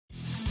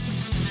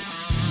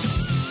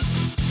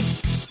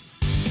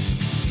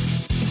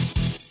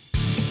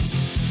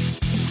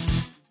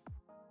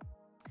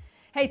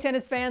Hey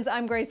tennis fans,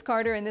 I'm Grace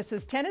Carter and this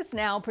is Tennis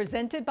Now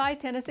presented by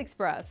Tennis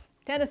Express.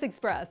 Tennis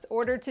Express,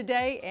 order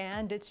today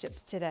and it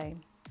ships today.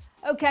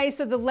 Okay,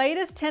 so the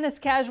latest tennis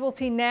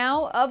casualty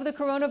now of the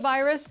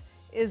coronavirus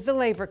is the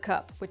Laver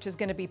Cup, which is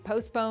going to be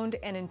postponed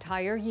an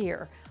entire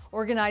year.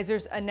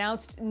 Organizers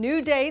announced new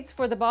dates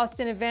for the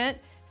Boston event,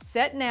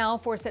 set now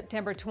for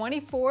September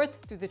 24th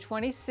through the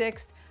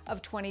 26th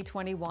of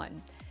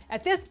 2021.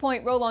 At this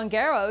point, Roland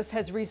Garros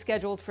has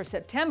rescheduled for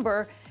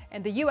September,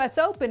 and the US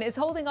Open is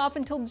holding off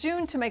until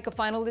June to make a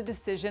final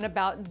decision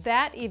about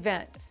that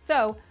event.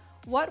 So,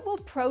 what will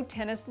pro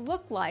tennis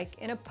look like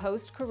in a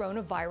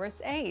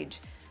post-coronavirus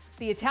age?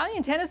 The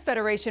Italian Tennis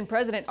Federation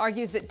president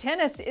argues that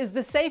tennis is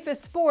the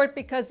safest sport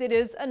because it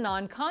is a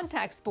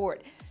non-contact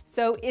sport.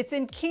 So it's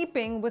in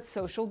keeping with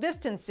social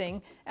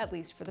distancing, at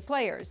least for the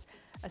players.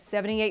 A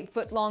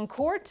 78-foot-long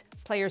court,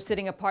 players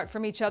sitting apart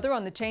from each other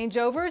on the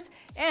changeovers,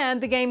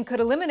 and the game could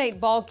eliminate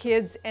ball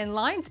kids and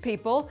lines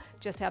people.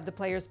 Just have the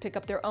players pick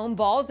up their own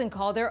balls and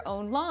call their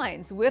own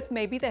lines, with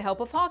maybe the help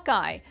of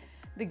Hawkeye.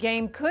 The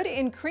game could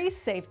increase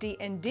safety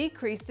and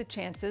decrease the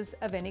chances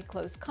of any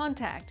close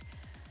contact.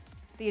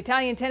 The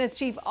Italian tennis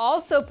chief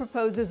also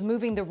proposes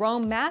moving the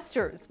Rome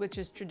Masters, which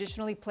is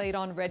traditionally played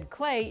on red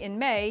clay in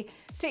May,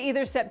 to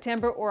either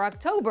September or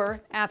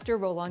October after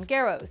Roland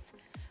Garros.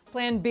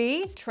 Plan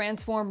B,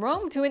 transform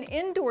Rome to an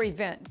indoor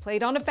event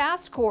played on a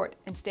fast court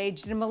and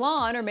staged in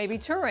Milan or maybe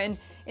Turin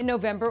in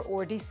November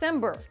or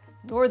December.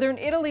 Northern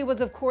Italy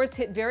was of course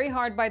hit very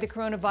hard by the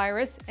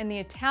coronavirus, and the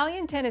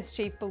Italian tennis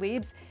chief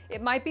believes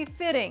it might be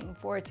fitting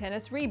for a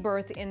tennis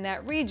rebirth in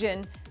that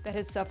region that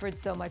has suffered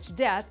so much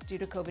death due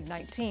to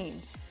COVID-19.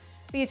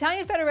 The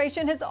Italian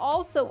Federation has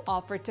also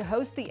offered to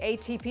host the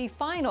ATP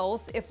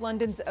Finals if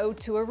London's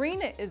O2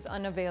 Arena is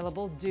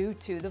unavailable due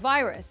to the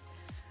virus.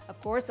 Of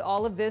course,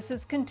 all of this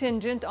is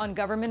contingent on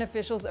government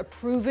officials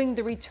approving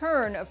the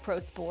return of pro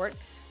sport.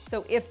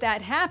 So if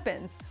that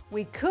happens,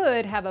 we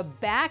could have a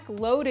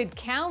back-loaded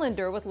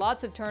calendar with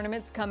lots of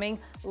tournaments coming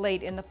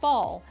late in the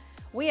fall.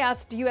 We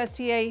asked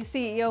USTA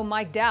CEO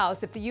Mike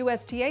Dowse if the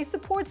USTA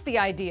supports the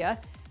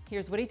idea.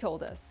 Here's what he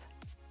told us.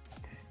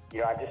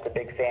 I'm just a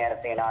big fan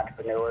of being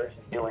entrepreneurs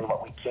and doing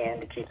what we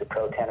can to keep the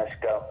pro tennis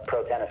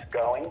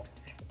going.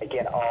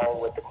 Again, all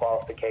with the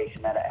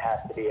qualification that it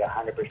has to be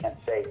 100%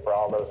 safe for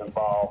all those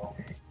involved,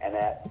 and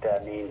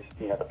that means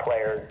the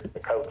players, the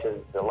coaches,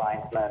 the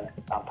linesmen,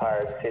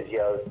 umpires,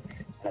 physios,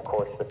 and of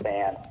course the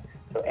fans.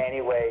 So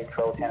any way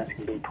pro tennis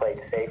can be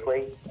played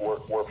safely, we're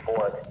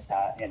for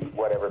it in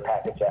whatever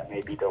package that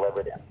may be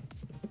delivered in.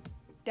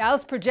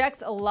 Dowse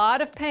projects a lot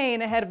of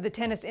pain ahead of the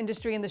tennis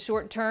industry in the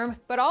short term,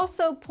 but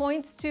also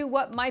points to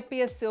what might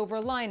be a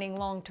silver lining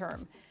long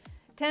term.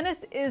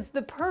 Tennis is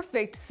the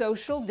perfect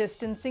social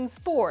distancing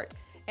sport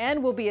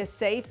and will be a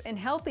safe and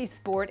healthy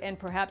sport and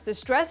perhaps a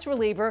stress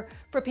reliever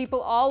for people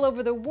all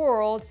over the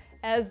world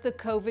as the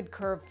COVID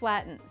curve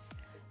flattens.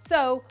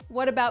 So,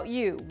 what about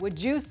you? Would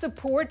you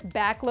support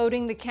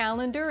backloading the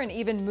calendar and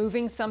even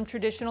moving some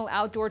traditional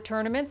outdoor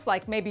tournaments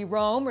like maybe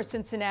Rome or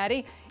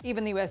Cincinnati,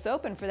 even the US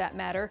Open for that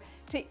matter,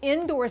 to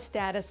indoor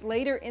status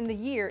later in the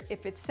year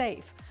if it's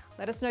safe?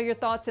 Let us know your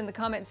thoughts in the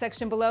comment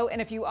section below.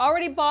 And if you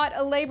already bought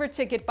a Laver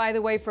ticket, by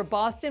the way, for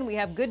Boston, we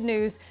have good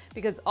news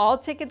because all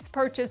tickets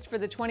purchased for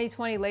the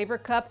 2020 Laver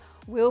Cup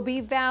will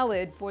be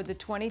valid for the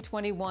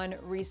 2021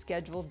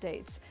 rescheduled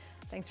dates.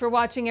 Thanks for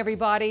watching,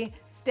 everybody.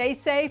 Stay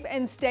safe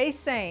and stay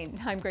sane.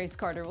 I'm Grace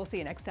Carter. We'll see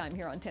you next time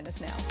here on Tennis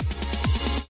Now.